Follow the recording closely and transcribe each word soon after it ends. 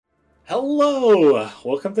Hello,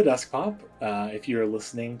 welcome to Deskpop. If you're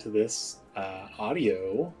listening to this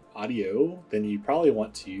audio, then you probably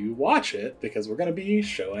want to watch it because we're going to be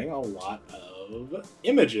showing a lot of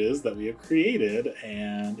images that we have created,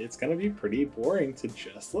 and it's going to be pretty boring to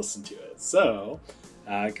just listen to it. So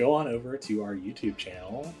go on over to our YouTube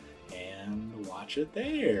channel and watch it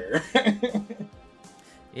there.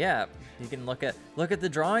 Yeah, you can look at the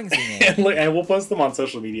drawings you made. And we'll post them on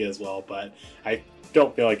social media as well, but I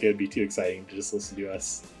don't feel like it would be too exciting to just listen to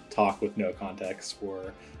us talk with no context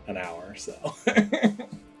for an hour, so.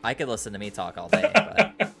 I could listen to me talk all day,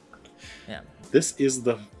 but yeah. This is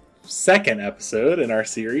the second episode in our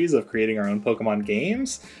series of creating our own Pokemon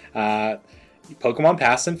games, Pokemon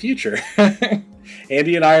Past and Future.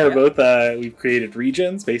 Andy and I are both, we've created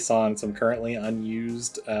regions based on some currently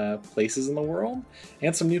unused places in the world,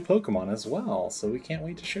 and some new Pokemon as well, so we can't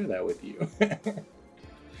wait to share that with you.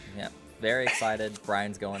 Yeah. Very excited.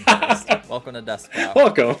 Brian's going first. Welcome to Deskpop.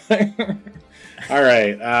 Welcome. All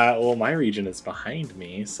right. Well, my region is behind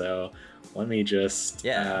me, so let me just.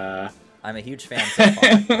 Yeah. I'm a huge fan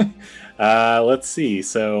so far. Let's see.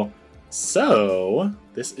 So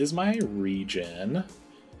this is my region.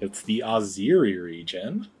 It's the Aziri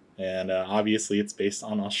region, and obviously it's based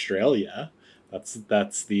on Australia. That's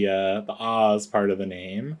the Oz part of the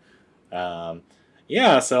name.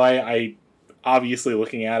 Yeah. So I obviously,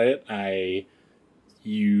 looking at it, I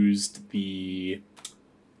used the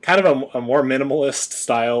kind of a more minimalist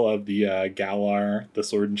style of the Galar, the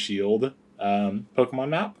Sword and Shield Pokemon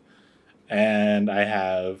map. And I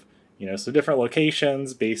have, some different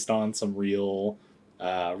locations based on some real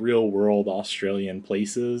world Australian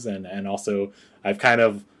places. And also I've kind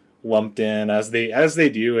of lumped in, as they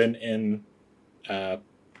do in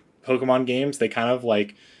Pokemon games, they kind of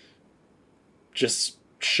like just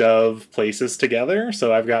shove places together.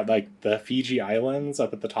 So I've got like the Fiji Islands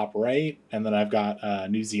up at the top right, and then I've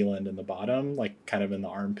got New Zealand in the bottom, like kind of in the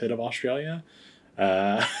armpit of Australia.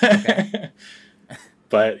 Okay.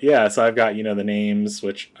 But yeah, so I've got, the names,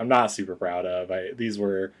 which I'm not super proud of. These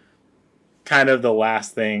were kind of the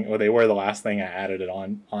last thing, or they were the last thing I added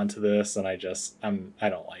onto this, and I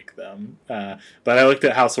don't like them. But I looked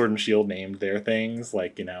at how Sword and Shield named their things,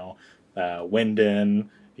 like, Wyndon,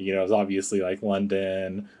 is obviously like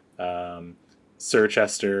London.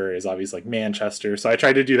 Circhester is obviously like Manchester. So I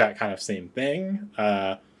tried to do that kind of same thing.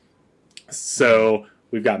 So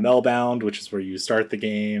we've got Melbound, which is where you start the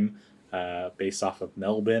game, based off of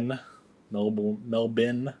Melbourne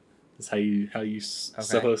is how you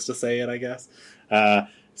supposed to say it, I guess.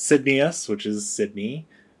 Sydneyus, which is Sydney.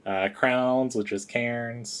 Crowns, which is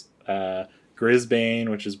Cairns. Brisbane,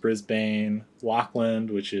 which is Brisbane. Auckland,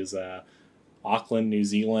 which is Auckland, New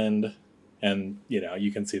Zealand, and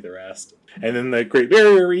you can see the rest. And then the Great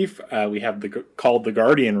Barrier Reef, we have called the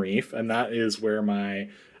Guardian Reef, and that is where my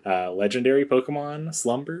legendary Pokemon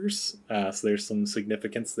slumbers. So there's some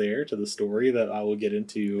significance there to the story that I will get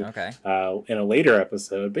into in a later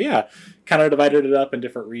episode. But yeah, kind of divided it up in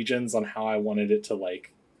different regions on how I wanted it to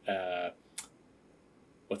like,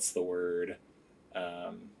 what's the word?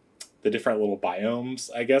 The different little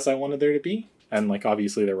biomes, I guess I wanted there to be. And like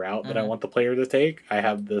obviously the route that I want the player to take. I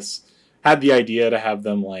had the idea to have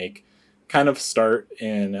them like kind of start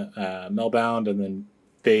in Melbound, and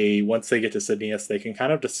then once they get to Sydneyus, they can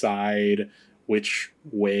kind of decide which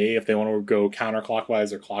way, if they want to go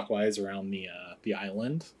counterclockwise or clockwise around the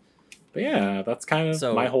island. But yeah, that's kind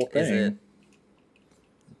of my whole thing.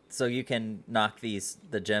 So you can knock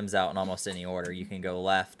the gems out in almost any order. You can go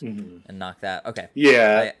left and knock that. Okay.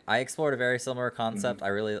 Yeah. I explored a very similar concept.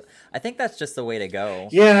 I think that's just the way to go.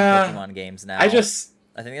 Yeah. In Pokemon games now. I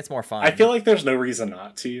think it's more fun. I feel like there's no reason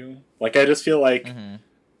not to. Like, I just feel like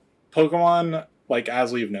Pokemon, like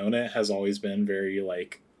as we've known it, has always been very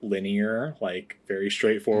like linear, like very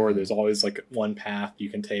straightforward. There's always like one path you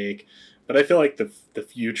can take. But I feel like the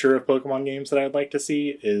future of Pokemon games that I'd like to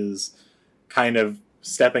see is kind of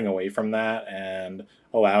stepping away from that and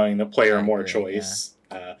allowing the player more choice.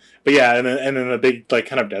 Yeah. But yeah, and then the big like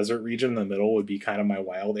kind of desert region in the middle would be kind of my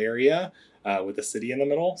wild area with the city in the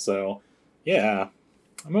middle. So yeah,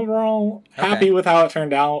 I'm overall happy with how it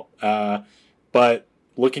turned out. But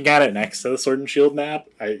looking at it next to the Sword and Shield map,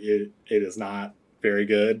 it is not very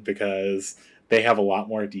good because they have a lot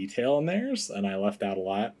more detail in theirs, and I left out a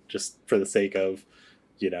lot just for the sake of,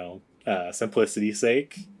 simplicity's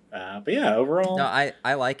sake. But yeah, overall, no,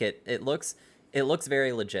 I like it. It looks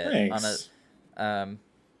very legit. Thanks.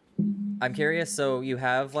 I'm curious. So you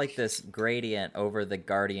have like this gradient over the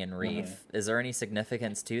Guardian Reef. Is there any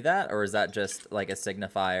significance to that, or is that just like a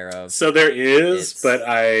signifier of? So there is, but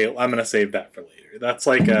I'm gonna save that for later. That's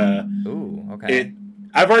like a. Ooh, okay.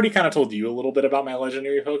 I've already kind of told you a little bit about my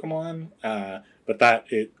legendary Pokemon, but that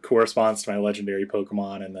it corresponds to my legendary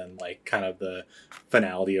Pokemon, and then like kind of the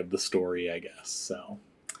finality of the story, I guess. So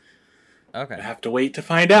Okay. I have to wait to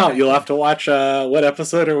find out. You'll have to watch. What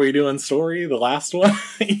episode are we doing? Story, the last one.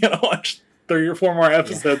 You gotta watch 3 or 4 more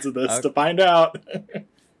episodes of this to find out.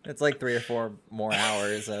 It's like 3 or 4 more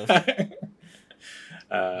hours of. But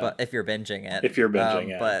if you're binging it. If you're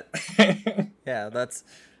binging it. But yeah, that's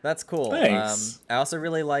cool. Thanks. I also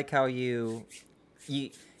really like how you've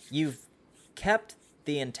kept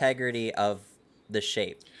the integrity of the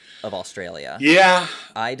shape of Australia. Yeah.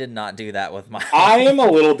 I did not do that with mine. I am a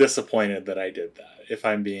little disappointed that I did that, if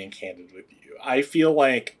I'm being candid with you. I feel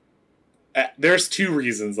like there's 2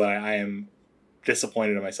 reasons that I am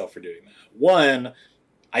disappointed in myself for doing that. One,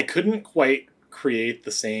 I couldn't quite create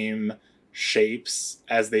the same shapes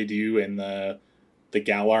as they do in the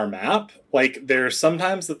Galar map. Like, there's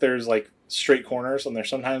sometimes that there's like straight corners, and there's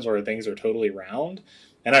sometimes where things are totally round,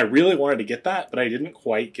 and I really wanted to get that, but I didn't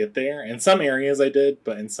quite get there. In some areas I did,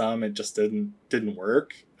 but in some it just didn't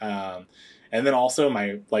work. And then also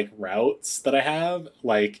my like routes that I have,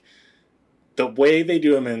 like the way they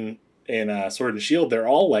do them in Sword and Shield, they're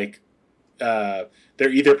all like they're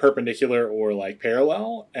either perpendicular or like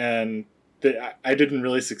parallel, and I didn't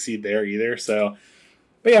really succeed there either. So,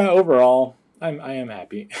 but yeah, overall, I am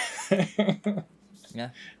happy.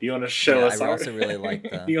 Yeah. Do you want to show us? I also really like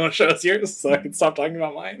the. Do you want to show us yours so I can stop talking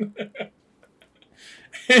about mine?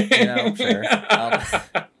 Sure.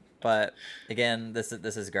 But again, this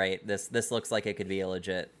is great. This looks like it could be a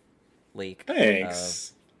legit leak.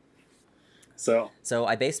 Thanks. So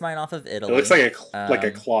I based mine off of Italy. It looks like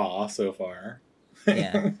a claw so far.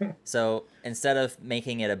 Yeah. So instead of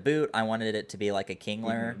making it a boot, I wanted it to be like a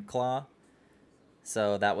Kingler claw.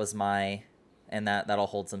 So that was and that'll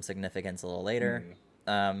hold some significance a little later.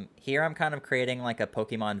 Here I'm kind of creating like a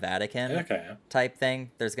Pokemon Vatican type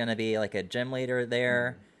thing. There's going to be like a gym leader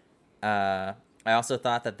there. I also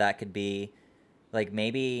thought that could be like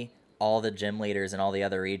maybe all the gym leaders in all the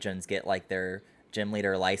other regions get like their gym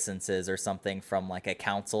leader licenses or something from like a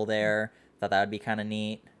council there. Thought that would be kind of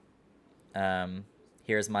neat.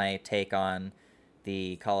 Here's my take on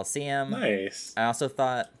the Colosseum. Nice. I also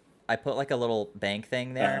thought I put like a little bank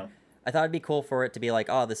thing there. I thought it'd be cool for it to be like,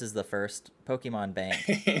 oh, this is the first Pokemon bank.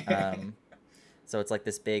 So it's like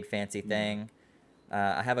this big fancy thing.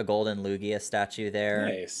 I have a golden Lugia statue there.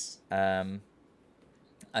 Nice. I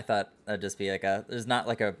thought that'd just be like there's not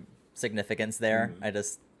like a significance there. I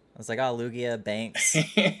was like, oh, Lugia banks.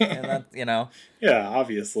 And that, Yeah,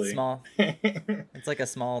 obviously. Small. It's like a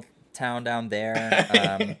small town down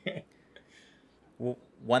there.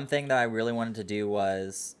 One thing that I really wanted to do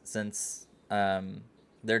was, since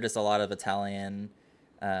there are just a lot of Italian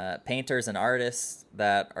painters and artists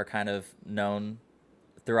that are kind of known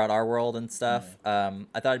throughout our world and stuff, I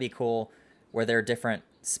thought it'd be cool where there are different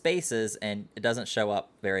spaces, and it doesn't show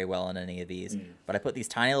up very well in any of these, but I put these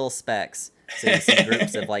tiny little specks, so you see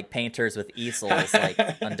groups of like painters with easels like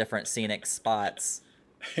on different scenic spots.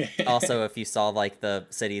 Also, if you saw like the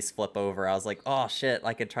cities flip over, I was like, oh shit,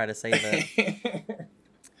 I could try to save it.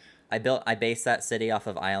 I based that city off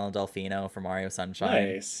of Island Delfino from Mario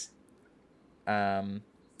Sunshine. Nice.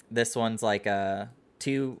 This one's like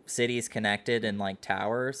 2 cities connected in like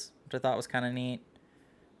towers, which I thought was kind of neat.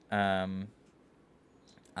 I'm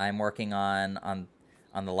working on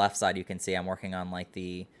the left side, you can see I'm working on like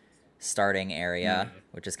the starting area,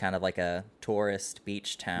 which is kind of like a tourist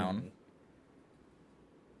beach town.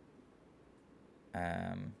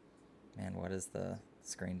 Man, what is the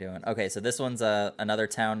screen doing? Okay, so this one's another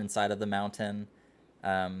town inside of the mountain,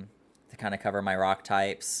 to kind of cover my rock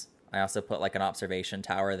types. I also put like an observation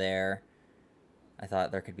tower there. I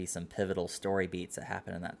thought there could be some pivotal story beats that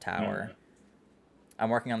happen in that tower. I'm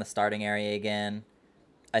working on the starting area again.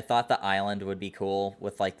 I thought the island would be cool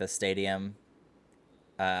with like the stadium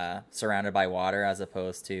surrounded by water as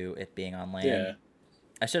opposed to it being on land. Yeah.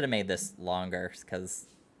 I should have made this longer because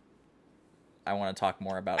I want to talk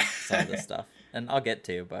more about some of this stuff. And I'll get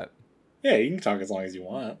to, but... Yeah, you can talk as long as you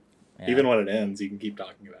want. Yeah. Even when it ends, you can keep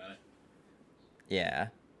talking about it. Yeah.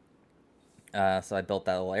 So I built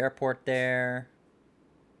that little airport there.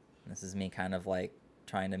 This is me kind of like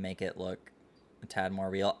trying to make it look a tad more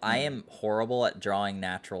real. I am horrible at drawing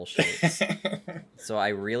natural shapes. So I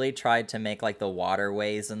really tried to make like the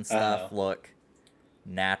waterways and stuff look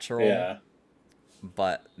natural. Yeah.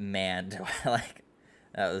 But man, do I like...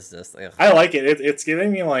 That was just... Ugh. I like it. It's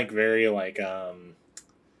giving me like very like...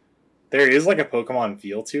 There is like a Pokemon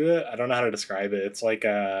feel to it. I don't know how to describe it. It's like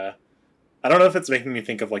I don't know if it's making me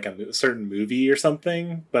think of like a certain movie or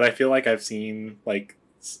something, but I feel like I've seen like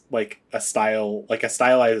like a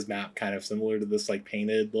stylized map, kind of similar to this like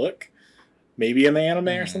painted look, maybe in the anime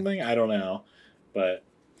or something. I don't know, but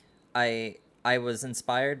I was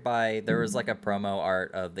inspired by, there was like a promo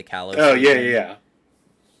art of the Kalos. Oh region,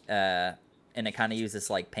 and it kind of uses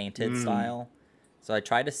like painted style, so I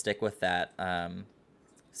tried to stick with that.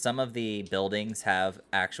 Some of the buildings have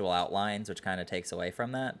actual outlines, which kind of takes away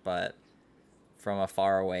from that, but from a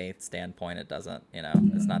far away standpoint, it doesn't,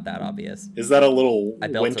 it's not that obvious. Is that a little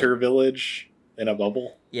winter village in a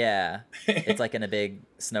bubble? Yeah, it's like in a big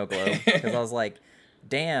snow globe. Because I was like,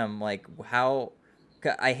 damn, like how,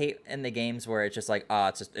 I hate in the games where it's just like,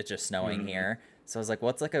 it's just snowing here. So I was like,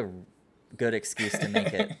 what's like a good excuse to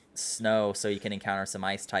make it snow so you can encounter some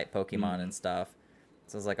ice type Pokemon and stuff.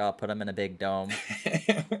 So I was like, I'll put them in a big dome.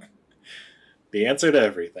 The answer to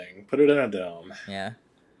everything. Put it in a dome. Yeah,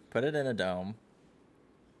 put it in a dome.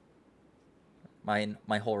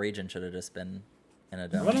 My whole region should have just been in a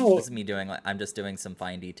dome. This is me doing, like, I'm just doing some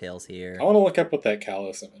fine details here. I want to look up what that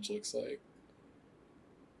Kalos image looks like.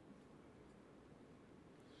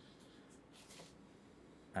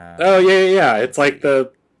 Oh yeah. It's like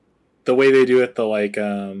the way they do it. The like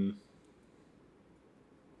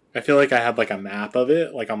I feel like I had like a map of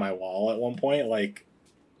it like on my wall at one point. Like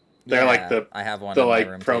they're like I have one the in like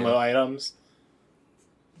my room promo too. items.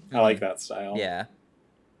 I like that style. Yeah.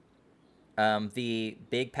 The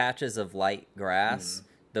big patches of light grass,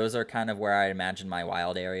 those are kind of where I imagine my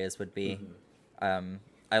wild areas would be.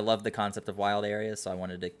 I love the concept of wild areas, so I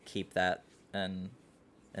wanted to keep that in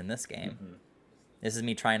this game. This is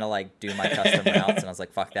me trying to like do my custom routes, and I was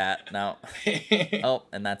like, "Fuck that, no." Oh,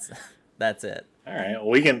 and that's it. All right, well,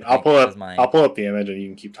 we can. I'll pull up the image, and you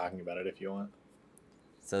can keep talking about it if you want.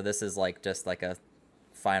 So this is like just like a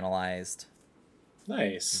finalized,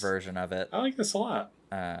 nice version of it. I like this a lot.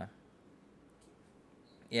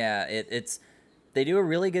 Yeah, it's they do a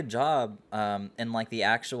really good job in like the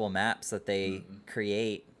actual maps that they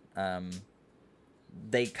create.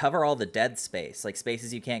 They cover all the dead space, like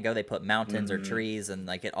spaces you can't go. They put mountains or trees, and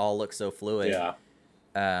like it all looks so fluid.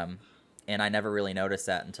 Yeah. And I never really noticed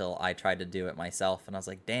that until I tried to do it myself, and I was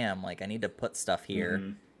like, damn, like I need to put stuff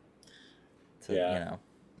here. To.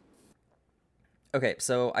 Okay,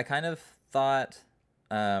 so I kind of thought.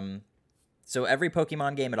 So every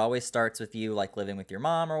Pokemon game, it always starts with you like living with your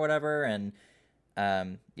mom or whatever, and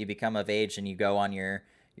you become of age and you go on your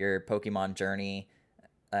Pokemon journey,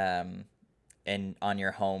 and on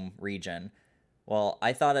your home region. Well,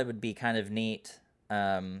 I thought it would be kind of neat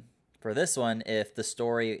for this one if the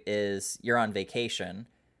story is you're on vacation,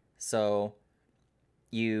 so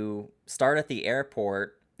you start at the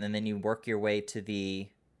airport and then you work your way to the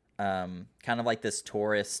kind of like this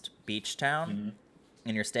tourist beach town.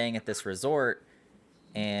 And you're staying at this resort,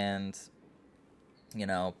 and I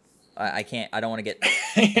don't want to get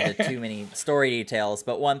into too many story details,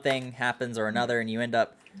 but one thing happens or another, and you end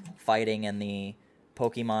up fighting in the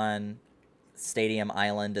Pokemon Stadium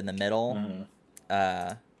Island in the middle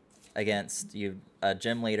against a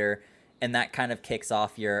gym leader, and that kind of kicks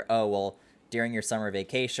off your during your summer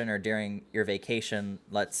vacation or during your vacation,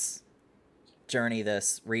 let's journey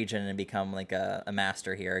this region and become like a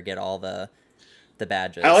master here, get all the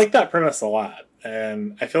badges. I like that premise a lot,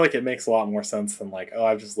 and I feel like it makes a lot more sense than like,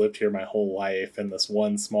 I've just lived here my whole life in this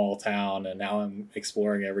one small town and now I'm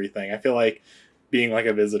exploring everything. I feel like being like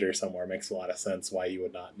a visitor somewhere makes a lot of sense why you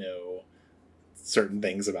would not know certain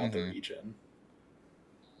things about the region.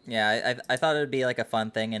 Yeah, I thought it would be like a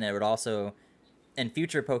fun thing, and it would also, in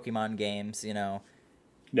future Pokemon games, no,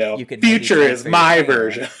 you could future is my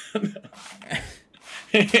version.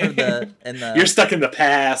 You're stuck in the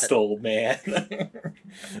past, old man.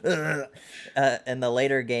 In the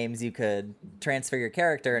later games, you could transfer your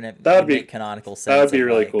character, and it would make canonical sense. That would be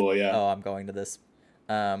really cool. Yeah. Oh, I'm going to this.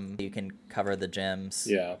 You can cover the gyms.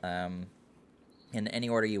 Yeah. In any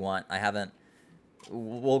order you want.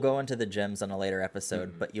 We'll go into the gyms on a later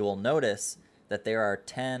episode, but you will notice that there are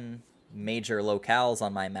 10 major locales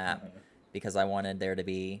on my map because I wanted there to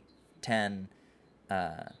be 10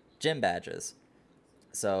 gym badges.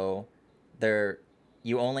 So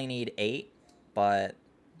you only need 8, but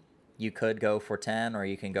you could go for 10, or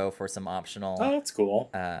you can go for some optional. Oh, that's cool.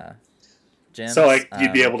 Gyms. So like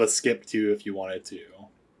you'd be able to skip 2 if you wanted to.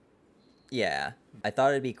 Yeah, I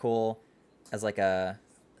thought it'd be cool as like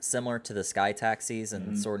similar to the Sky Taxis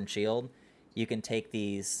and Sword and Shield. You can take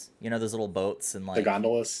these, those little boats and like the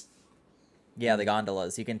gondolas. Yeah, the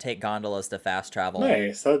gondolas. You can take gondolas to fast travel.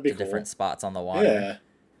 Nice, that'd be to cool. Different spots on the water.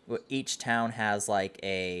 Yeah. Each town has like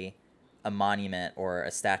a monument or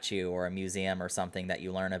a statue or a museum or something that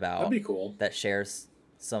you learn about. That'd be cool. That shares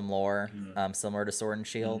some lore, similar to Sword and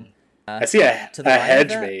Shield. I see a to the right of hedge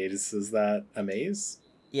that? maze. Is that a maze?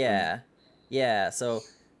 Yeah, yeah. So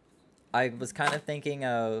I was kind of thinking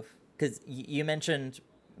of, because you mentioned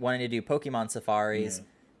wanting to do Pokemon safaris, Mm.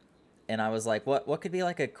 and I was like, what could be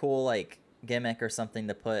like a cool like gimmick or something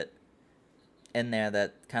to put in there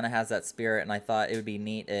that kind of has that spirit? And I thought it would be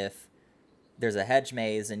neat if there's a hedge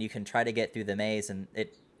maze and you can try to get through the maze and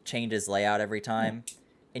it changes layout every time,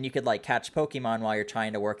 and you could like catch Pokemon while you're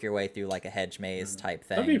trying to work your way through like a hedge maze type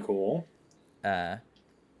That'd thing. be cool.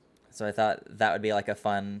 So I thought that would be like a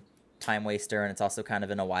fun time waster, and it's also kind of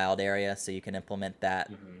in a wild area, so you can implement that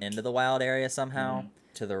into the wild area somehow.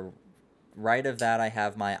 To the right of that, I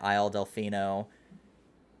have my Isle Delfino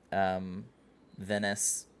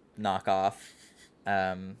Venice knockoff.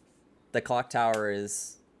 The clock tower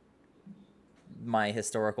is my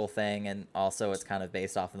historical thing, and also it's kind of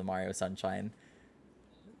based off of the Mario Sunshine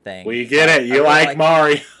thing. We get it. You really like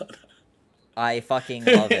Mario. I fucking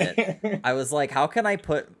love it. I was like, how can I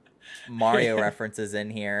put Mario references in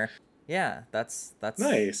here? Yeah, that's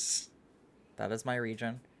Nice. That is my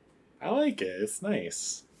region. I like it. It's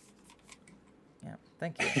nice. Yeah,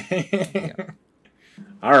 thank you. Thank you.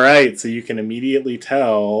 All right, so you can immediately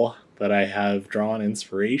tell that I have drawn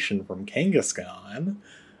inspiration from Kangaskhan.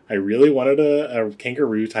 I really wanted a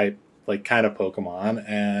kangaroo type, like, kind of Pokemon,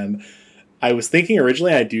 and I was thinking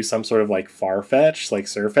originally I'd do some sort of like Farfetch'd, like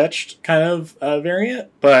Sirfetch'd kind of variant,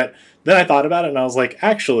 but then I thought about it and I was like,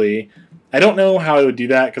 actually, I don't know how I would do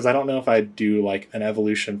that because I don't know if I'd do like an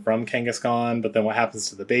evolution from Kangaskhan, but then what happens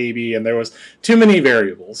to the baby, and there was too many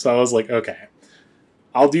variables. So I was like, okay,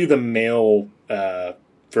 I'll do the male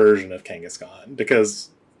version of Kangaskhan because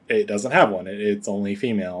it doesn't have one. It's only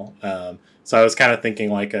female. So I was kind of thinking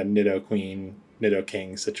like a Nido Queen, Nido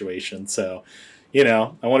King situation. So, you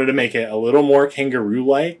know, I wanted to make it a little more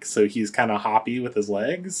kangaroo-like, so he's kind of hoppy with his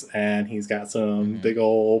legs, and he's got some big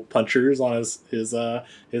old punchers on his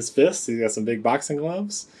fists. He's got some big boxing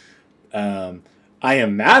gloves. I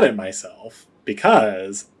am mad at myself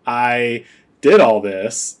because I did all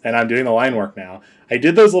this, and I'm doing the line work now. I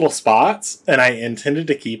did those little spots, and I intended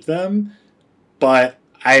to keep them, but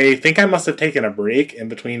I think I must have taken a break in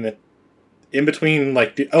between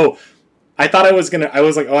I thought I was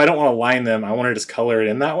like, oh, I don't want to line them. I want to just color it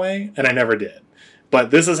in that way. And I never did. But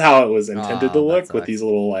this is how it was intended to look, with these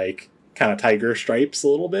little, like, kind of tiger stripes a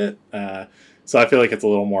little bit. So I feel like it's a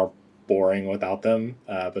little more boring without them.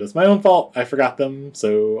 But it's my own fault. I forgot them,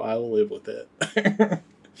 so I will live with it.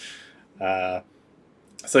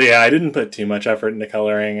 So yeah, I didn't put too much effort into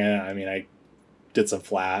coloring it. I mean, I did some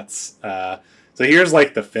flats. So here's,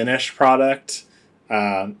 like, the finished product.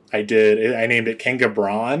 I named it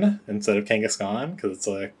Kangabron instead of Kangaskhan because it's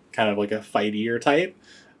a kind of like a fightier type.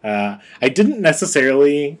 I didn't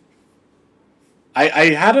necessarily.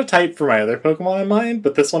 I had a type for my other Pokemon in mind,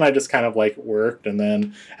 but this one I just kind of like worked, and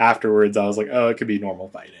then afterwards I was like, oh, it could be normal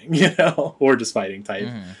fighting, you know, or just fighting type.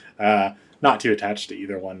 Not too attached to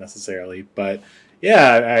either one necessarily, but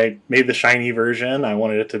yeah, I made the shiny version. I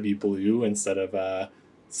wanted it to be blue instead of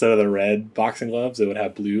the red boxing gloves. It would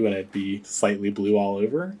have blue and it'd be slightly blue all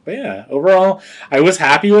over. But yeah, overall, I was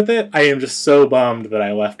happy with it. I am just so bummed that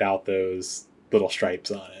I left out those little stripes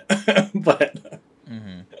on it. But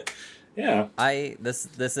yeah, this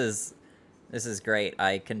is great.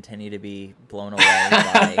 I continue to be blown away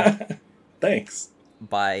by thanks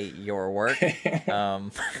by your work.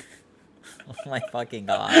 Oh my fucking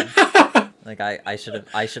god. Like I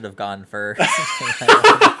should have gone first.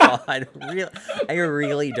 I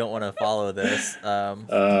really don't want to follow this.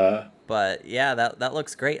 But yeah, that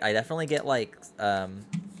looks great. I definitely get like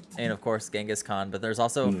and of course Kangaskhan, but there's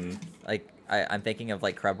also like I'm thinking of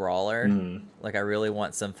like Crabrawler. Like I really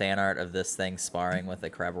want some fan art of this thing sparring with a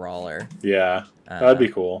Crabrawler. Yeah, that'd be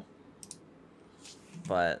cool.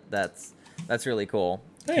 But that's really cool.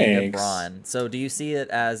 Thanks. Kangabron. So do you see it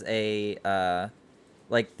as a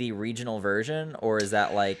like the regional version, or is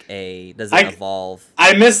that like does it evolve?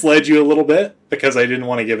 I misled you a little bit because I didn't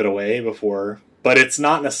want to give it away before, but it's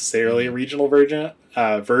not necessarily a regional version.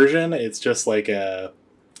 It's just like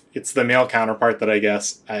it's the male counterpart that I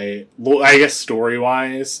guess story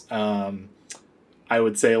wise, I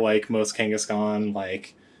would say like most Kangaskhan,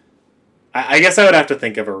 like I guess I would have to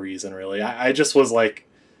think of a reason really. I just was like,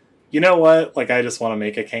 you know what, like I just want to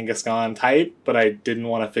make a Kangaskhan type, but I didn't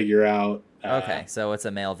want to figure out. Okay, so it's a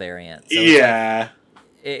male variant. So yeah,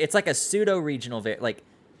 it's like a pseudo regional like.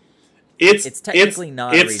 It's technically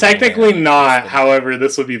not. It's technically not. However,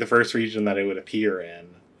 this would be the first region that it would appear in.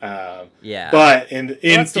 Yeah, but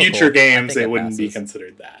in future cool. games, it wouldn't be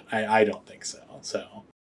considered that. I don't think so. So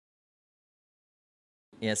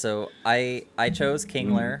yeah, so I chose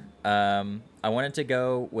Kingler I wanted to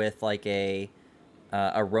go with like a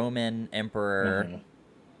Roman emperor.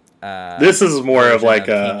 This is more of version like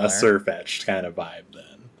of a Kingler. Surfetched kind of vibe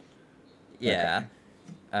then. Yeah.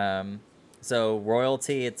 So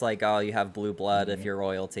royalty, it's like, oh, you have blue blood if you're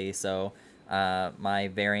royalty. So my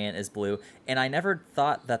variant is blue. And I never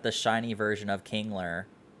thought that the shiny version of Kingler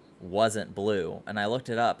wasn't blue. And I looked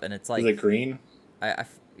it up, and it's like... Is it green?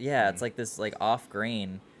 Yeah, it's like this like off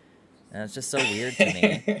green. And it's just so weird to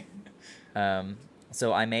me.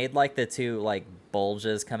 So I made like the two like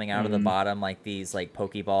bulges coming out of the bottom, like these like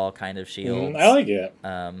Pokeball kind of shields. I like it.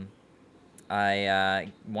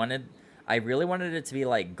 I really wanted it to be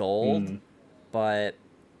like gold, but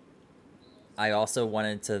I also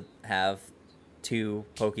wanted to have 2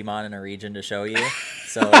 Pokemon in a region to show you.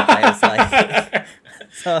 So I was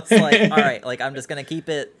like, all right, like I'm just gonna keep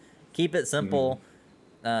it simple.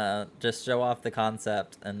 Just show off the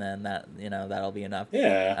concept, and then that'll be enough.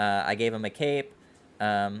 Yeah. I gave him a cape.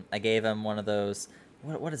 I gave him one of those,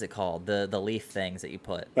 what is it called? The leaf things that you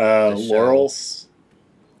put. Laurels.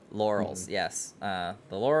 Laurels, yes. The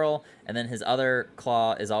laurel, and then his other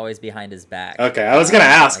claw is always behind his back. Okay, I was gonna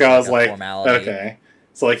ask. I was like, formality. Okay,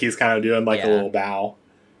 so like he's kind of doing like a little bow.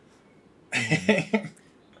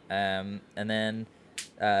 And then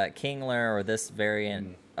Kingler, or this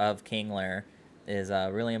variant of Kingler, is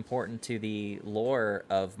really important to the lore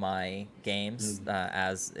of my games,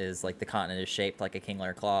 as is like the continent is shaped like a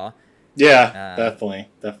Kingler claw. Yeah, definitely.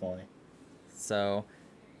 So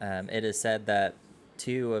it is said that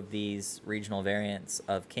 2 of these regional variants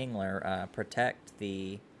of Kingler protect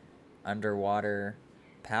the underwater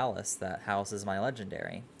palace that houses my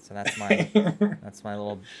legendary. So that's my that's my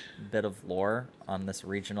little bit of lore on this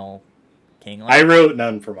regional Kingler. I wrote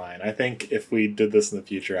none for mine. I think if we did this in the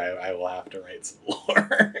future, I will have to write some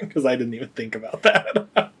lore because I didn't even think about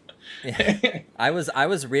that. Yeah. I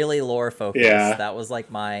was really lore focused. Yeah. That was like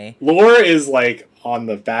my lore is like on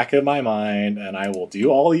the back of my mind, and I will do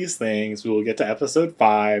all these things. We will get to episode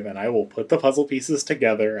 5, and I will put the puzzle pieces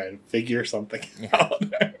together and figure something out.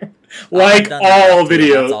 Like all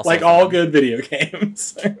video, like all good video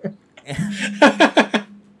games.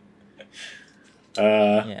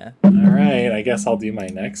 Yeah. All right, I guess I'll do my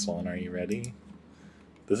next one. Are you ready?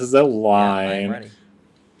 This is a line. Yeah, I'm ready.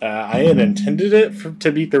 I had intended it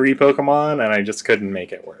to beat the Repokemon, and I just couldn't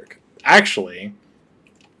make it work. Actually,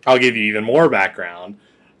 I'll give you even more background.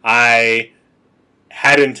 I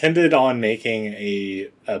had intended on making a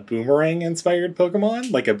boomerang-inspired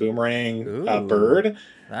Pokemon, like a boomerang bird.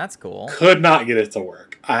 That's cool. Could not get it to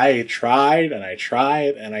work. I tried, and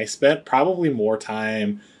I spent probably more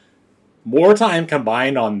time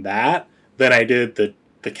combined on that than I did the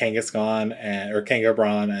Kangaskhan or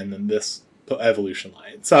Kangabron and then this evolution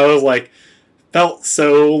line. So I was like, felt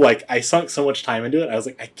so like I sunk so much time into it. I was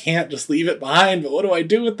like, I can't just leave it behind, but what do I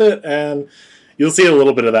do with it? And you'll see a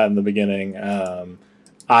little bit of that in the beginning.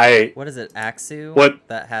 What is it, Axew? What?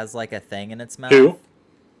 That has like a thing in its mouth? Who?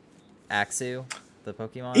 Axew, the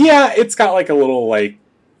Pokemon? Yeah, it's got like a little like,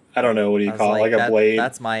 I don't know, what do you call it? Like a blade?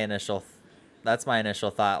 That's my initial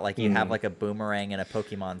thought. Like you have like a boomerang in a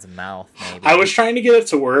Pokemon's mouth, maybe. I was trying to get it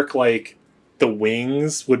to work like the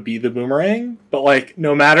wings would be the boomerang, but like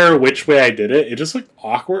no matter which way I did it, it just looked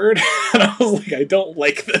awkward. And I was like, I don't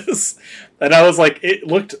like this. And I was like, it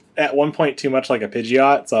looked at one point too much like a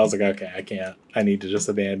Pidgeot, so I was like, okay, I can't. I need to just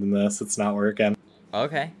abandon this. It's not working.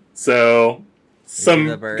 Okay. So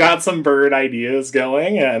got some bird ideas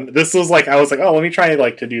going, and this was like, I was like, oh, let me try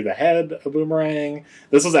like to do the head of boomerang.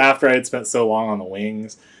 This was after I had spent so long on the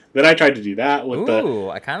wings. Then I tried to do that with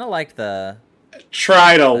I kind of like the.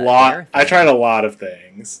 Tried a lot. I tried a lot of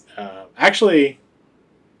things. Actually,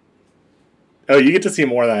 oh, you get to see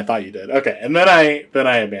more than I thought you did. Okay, and then I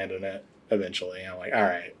abandoned it eventually. I'm like, all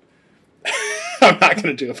right, I'm not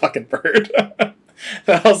gonna do a fucking bird.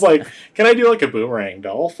 And I was like, can I do like a boomerang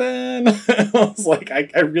dolphin? I was like,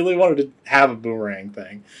 I really wanted to have a boomerang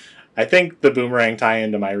thing. I think the boomerang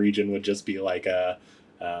tie-in to my region would just be like a,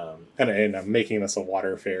 and I'm making this a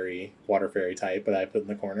water fairy type that I put in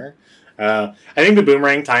the corner. I think the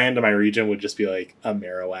boomerang tie-in to my region would just be like a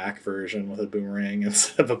Marowak version with a boomerang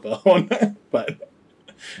instead of a bone. But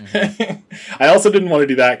I also didn't want to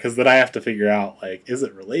do that because then I have to figure out, like, is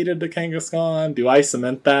it related to Kangaskhan? Do I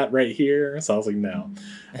cement that right here? So I was like, no.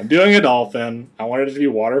 I'm doing a dolphin. I wanted it to be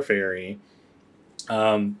water fairy.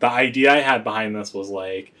 The idea I had behind this was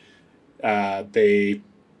like,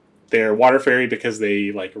 they're water fairy because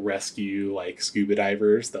they like rescue like scuba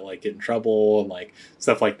divers that like get in trouble and like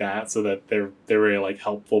stuff like that, so that they're very like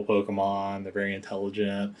helpful Pokemon. They're very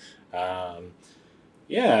intelligent.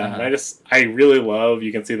 Yeah, and I really love,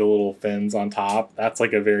 you can see the little fins on top. That's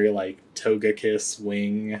like a very like Togekiss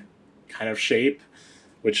wing kind of shape,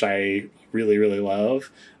 which I really, really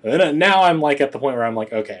love. And then now I'm like at the point where I'm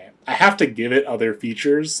like, okay, I have to give it other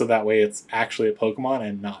features so that way it's actually a Pokemon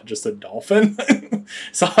and not just a dolphin.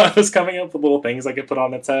 So I was coming up with little things I could put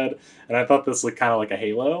on its head, and I thought this looked kind of like a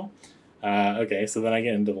halo. Okay, so then I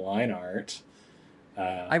get into the line art.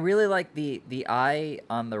 I really like the eye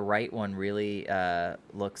on the right one. Really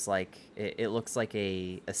looks like it looks like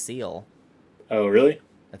a seal. Oh, really?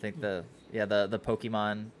 I think the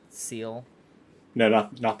Pokemon seal. No,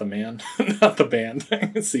 not the man, not the band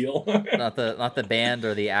seal. not the band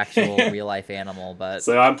or the actual real life animal, but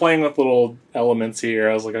so I'm playing with little elements here.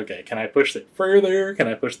 I was like, okay, can I push it further? Can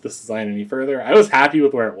I push this design any further? I was happy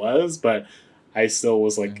with where it was, but I still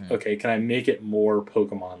was like, okay, can I make it more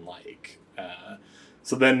Pokemon like?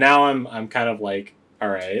 So then now I'm kind of like, all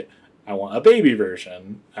right, I want a baby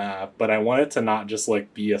version, but I want it to not just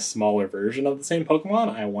like be a smaller version of the same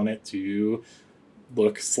Pokemon. I want it to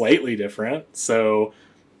look slightly different. So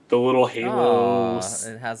the little halo,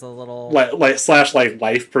 it has a little like slash like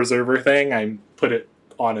life preserver thing. I put it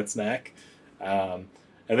on its neck, and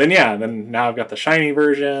then now I've got the shiny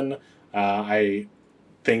version. I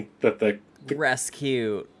think that the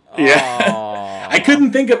rescue. Yeah, I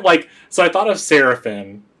couldn't think of so I thought of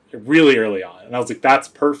Seraphim really early on, and I was like, that's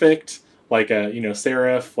perfect. Like a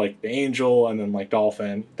Seraph, like the angel, and then like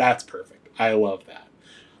Dolphin. That's perfect. I love that.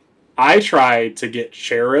 I tried to get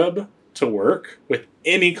Cherub to work with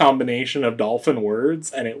any combination of dolphin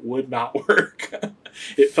words, and it would not work.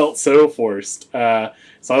 It felt so forced. So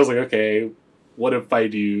I was like, okay, what if I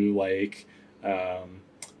do like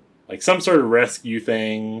some sort of rescue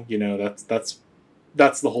thing?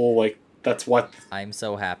 That's the whole that's what. I'm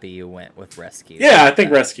so happy you went with rescue. Yeah, I think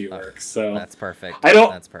rescue works. So that's perfect. I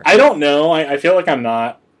don't know. I feel like I'm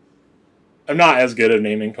not as good at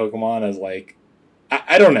naming Pokemon as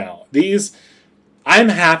I don't know. I'm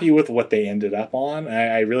happy with what they ended up on.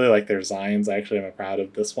 I really like their designs. Actually, I'm proud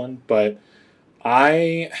of this one. But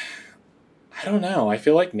I don't know. I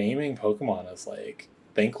feel like naming Pokemon is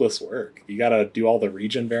thankless work. You gotta do all the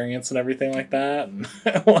region variants and everything like that. And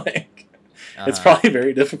it's probably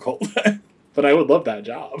very difficult. But I would love that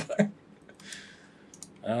job.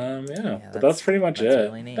 But that's pretty much it.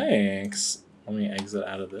 Really neat. Thanks. Let me exit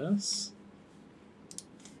out of this.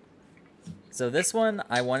 So this one,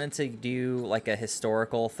 I wanted to do a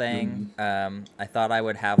historical thing. I thought I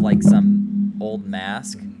would have some old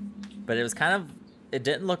mask, but it was it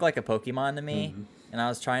didn't look like a Pokemon to me. And I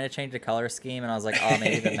was trying to change the color scheme, and I was like, oh,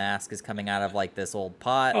 maybe the mask is coming out of this old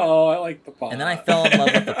pot. Oh, I like the pot. And then I fell in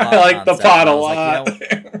love with the pot. I like the pot a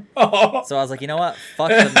lot. So I was like, you know what? Fuck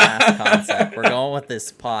the mask concept. We're going with this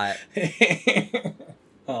pot.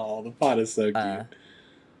 Oh, the pot is so cute.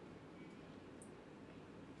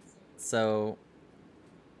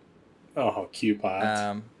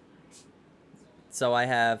 Q-Pot. So I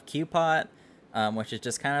have Q-Pot, which is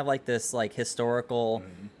just kind of this historical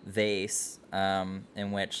vase,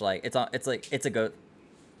 in which it's a ghost.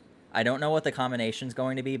 I don't know what the combination's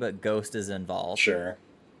going to be, but ghost is involved. Sure.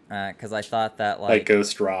 Because I thought that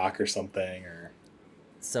Ghost Rock or something, or.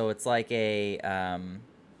 So it's a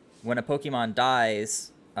when a Pokemon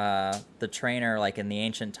dies, the trainer in the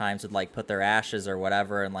ancient times would put their ashes or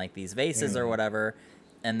whatever in these vases or whatever,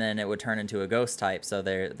 and then it would turn into a ghost type, so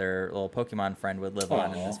their little Pokemon friend would live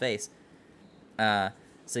on in this vase.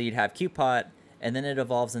 So you'd have Q-Pot, and then it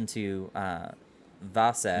evolves into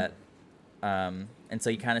Vasset, and so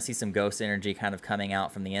you kind of see some ghost energy kind of coming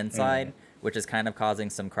out from the inside, which is kind of causing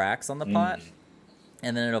some cracks on the pot.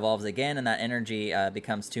 And then it evolves again, and that energy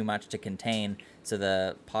becomes too much to contain, so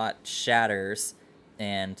the pot shatters,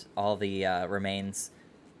 and all the remains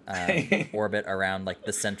orbit around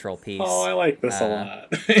the central piece. Oh, I like this a lot.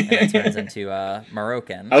 And it turns into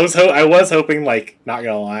Moroccan. I was hoping, not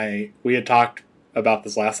gonna lie, we had talked about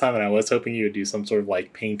this last time, and I was hoping you would do some sort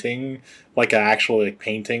of painting, an actual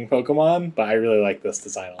painting Pokemon. But I really like this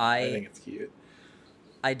design. I think it's cute.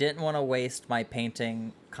 I didn't want to waste my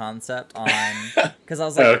painting concept on, because I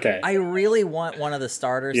was like, okay, I really want one of the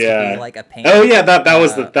starters to be a painting. Oh yeah, that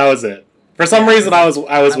was it. For some reason, I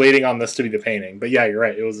was waiting on this to be the painting, but yeah, you're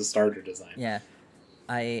right. It was a starter design. Yeah,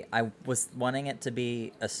 I was wanting it to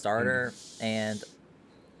be a starter, and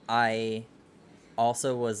I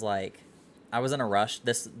also was I was in a rush.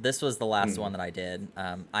 This was the last one that I did.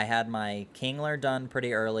 I had my Kingler done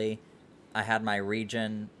pretty early. I had my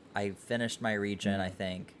region. I finished my region, I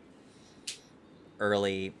think,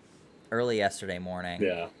 early yesterday morning.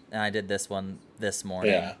 Yeah. And I did this one this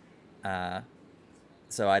morning. Yeah.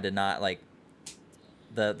 So I did not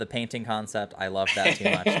the painting concept, I love that too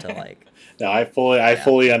much to like. No, I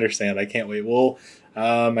fully understand. I can't wait. Well,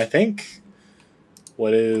 I think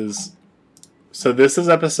what is so this is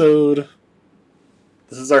episode.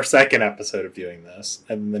 This is our second episode of doing this,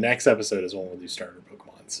 and the next episode is when we'll do starter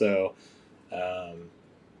Pokemon. So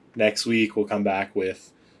next week we'll come back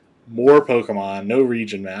with more Pokemon, no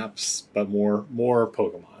region maps, but more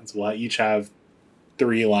Pokemons. We'll each have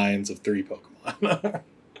 3 lines of 3 Pokemon.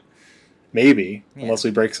 Maybe, unless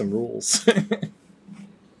we break some rules.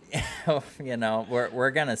 You know,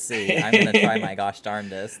 we're gonna see. I'm gonna try my gosh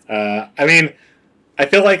darndest. I mean, I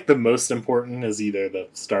feel like the most important is either the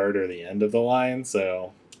start or the end of the line,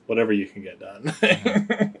 so whatever you can get done.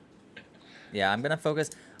 Mm-hmm. Yeah, I'm gonna focus.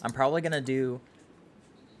 I'm probably gonna do.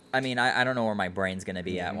 I mean, I don't know where my brain's gonna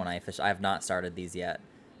be at when I have not started these yet,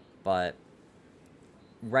 but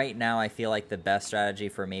right now I feel like the best strategy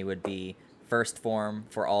for me would be first form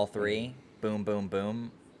for all 3, boom, boom,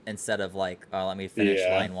 boom, instead of like, oh, let me finish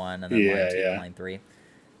line 1 and then line 2 and line 3.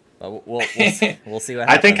 But we'll see what happens.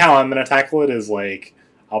 I think how I'm gonna tackle it is like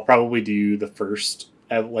I'll probably do the first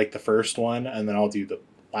one, and then I'll do the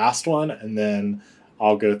last one, and then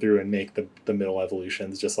I'll go through and make the middle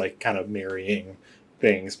evolutions, just like kind of marrying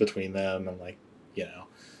things between them, and like, you know,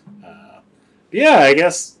 yeah, I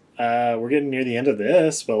guess we're getting near the end of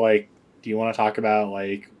this, but like, do you want to talk about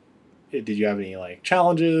like, did you have any like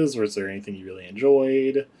challenges, or is there anything you really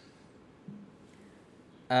enjoyed?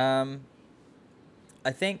 I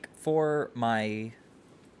think I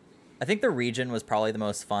think the region was probably the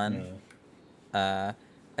most fun. I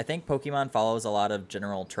think Pokemon follows a lot of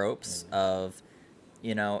general tropes of,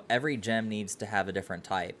 you know, every gym needs to have a different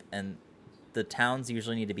type, and the towns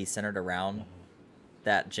usually need to be centered around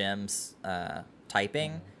that gym's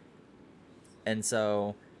typing. And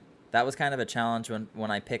so that was kind of a challenge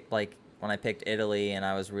when I picked Italy, and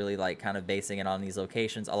I was really like kind of basing it on these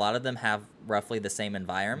locations. A lot of them have roughly the same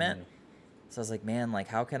environment. So I was like, man, like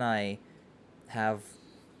how can I have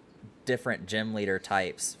different gym leader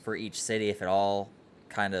types for each city if it all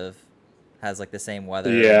kind of has like the same weather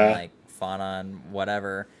and like fauna and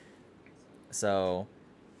whatever. So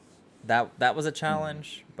that was a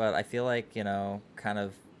challenge, but I feel like, you know, kind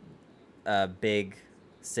of a big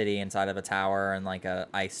city inside of a tower and like a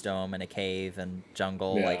ice dome and a cave and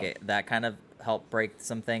jungle, like that kind of helped break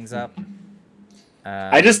some things up.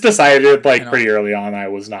 I just decided like pretty early on I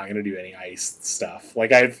was not going to do any ice stuff.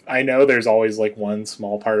 Like I know there's always like one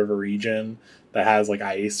small part of a region that has like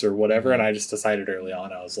ice or whatever, and I just decided early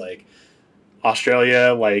on I was like,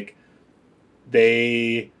 Australia, like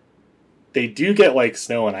they do get like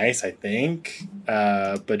snow and ice, I think,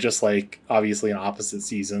 but just like obviously in opposite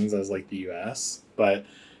seasons as like the US. But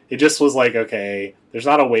it just was like, okay, there's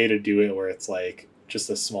not a way to do it where it's like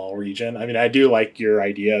just a small region. I mean, I do like your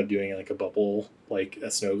idea of doing like a bubble, like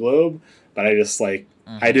a snow globe, but I just like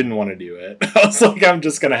I didn't want to do it. I was like, I'm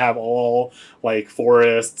just gonna have all like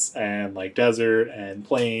forests and like desert and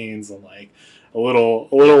plains and like a little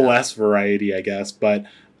less variety, I guess. But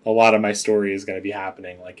a lot of my story is going to be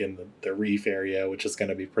happening like in the reef area, which is going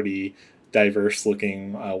to be pretty diverse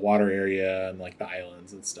looking water area and like the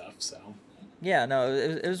islands and stuff. So yeah, no,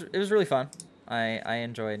 it was really fun. I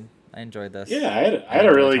enjoyed this. Yeah, I had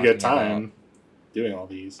a really good time doing all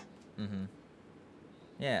these.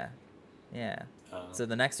 Yeah. So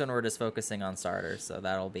the next one we're just focusing on starters, so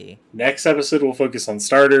that'll be next episode. We'll focus on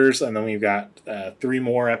starters, and then we've got 3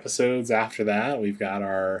 more episodes after that. We've got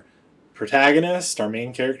our protagonist, our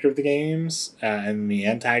main character of the games, and the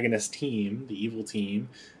antagonist team, the evil team,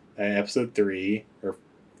 episode 3. Or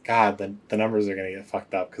God, the numbers are gonna get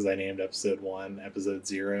fucked up because I named episode 1 episode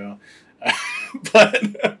 0.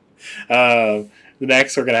 But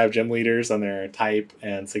next we're gonna have gym leaders on their type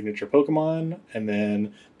and signature Pokemon, and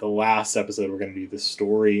then the last episode we're gonna do the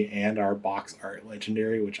story and our box art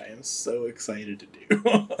legendary, which I am so excited to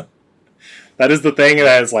do. That is the thing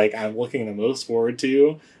that is like I'm looking the most forward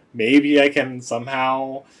to. Maybe I can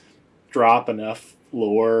somehow drop enough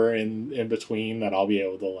lore in between that I'll be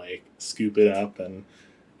able to like scoop it up and,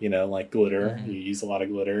 you know, like glitter. You use a lot of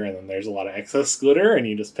glitter, and then there's a lot of excess glitter, and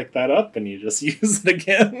you just pick that up and you just use it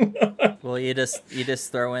again. Well, you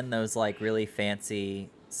just throw in those like really fancy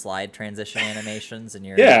slide transition animations in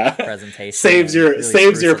your presentation. Saves your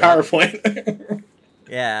PowerPoint.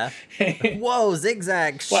 Yeah. Whoa,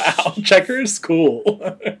 zigzag. Wow, checkers,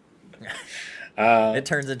 cool. It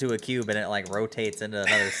turns into a cube and it like rotates into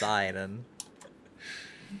another side and.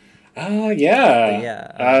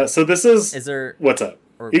 So this is. Is there? What's up?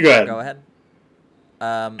 You go ahead. Go ahead.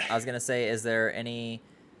 I was gonna say, is there any?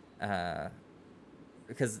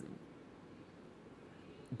 Because.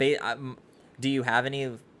 Do you have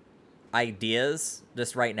any ideas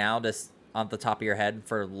just right now, just on the top of your head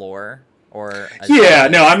for lore or? Yeah,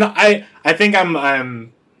 no, I'm not. I think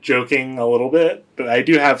I'm joking a little bit, but I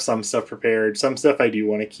do have some stuff prepared. Some stuff I do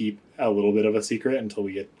want to keep a little bit of a secret until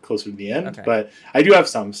we get closer to the end. Okay. But I do have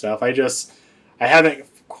some stuff. I haven't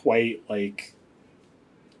quite like.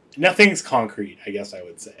 Nothing's concrete, I guess I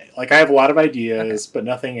would say. Like I have a lot of ideas, but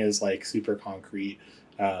nothing is like super concrete.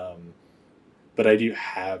 But I do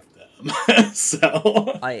have them.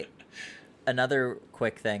 So another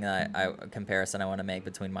quick thing that comparison I want to make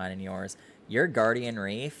between mine and yours. Your Guardian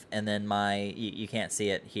Reef, and then you can't see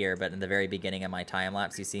it here, but in the very beginning of my time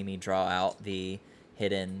lapse, you see me draw out the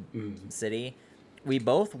hidden city. We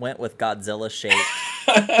both went with Godzilla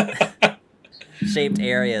shaped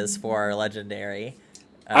areas for our legendary.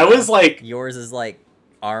 I was like, yours is like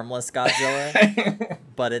armless Godzilla,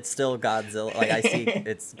 but it's still Godzilla. Like I see,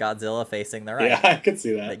 it's Godzilla facing the right. Yeah, I could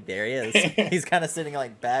see that. Like there he is. He's kind of sitting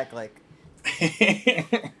like back, like.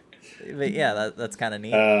 But yeah, that's kind of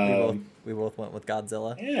neat. We both went with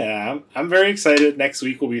Godzilla. Yeah, I'm very excited. Next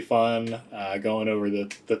week will be fun. Going over the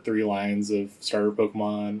 3 lines of starter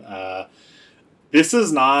Pokemon. This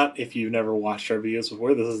is not, if you've never watched our videos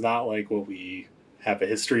before, this is not like what we have a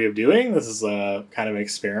history of doing. This is a kind of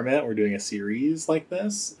experiment. We're doing a series like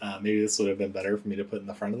this. Maybe this would have been better for me to put in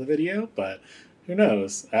the front of the video, but who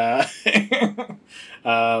knows? But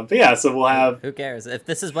yeah, so we'll have. Who cares? If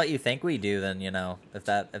this is what you think we do, then if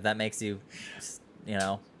that makes you,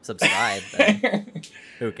 subscribe. Then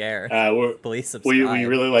who cares? Please subscribe. We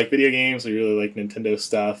really like video games. We really like Nintendo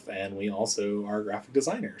stuff, and we also are graphic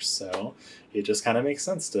designers. So it just kind of makes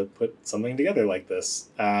sense to put something together like this.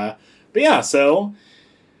 But yeah, so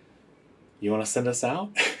you want to send us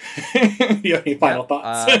out? Do you have any final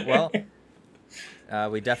thoughts?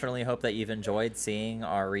 We definitely hope that you've enjoyed seeing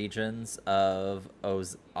our regions of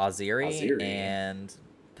Aziri and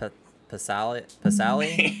Pasali.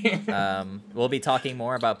 We'll be talking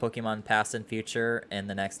more about Pokemon Past and Future in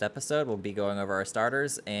the next episode. We'll be going over our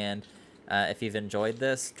starters, and if you've enjoyed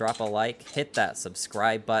this, drop a like, hit that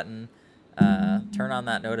subscribe button, turn on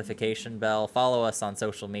that notification bell, follow us on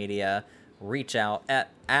social media, reach out at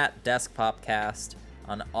DeskPopcast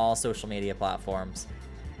on all social media platforms.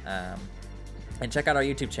 And check out our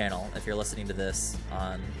YouTube channel if you're listening to this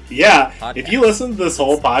on podcast. If you listen to this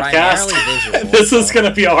whole podcast, this is going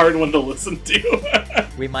to be a hard one to listen to.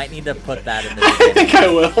 We might need to put that in the beginning. I think I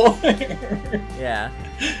will. Yeah.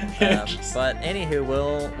 But anywho,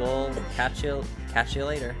 we'll catch you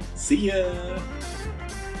later. See ya.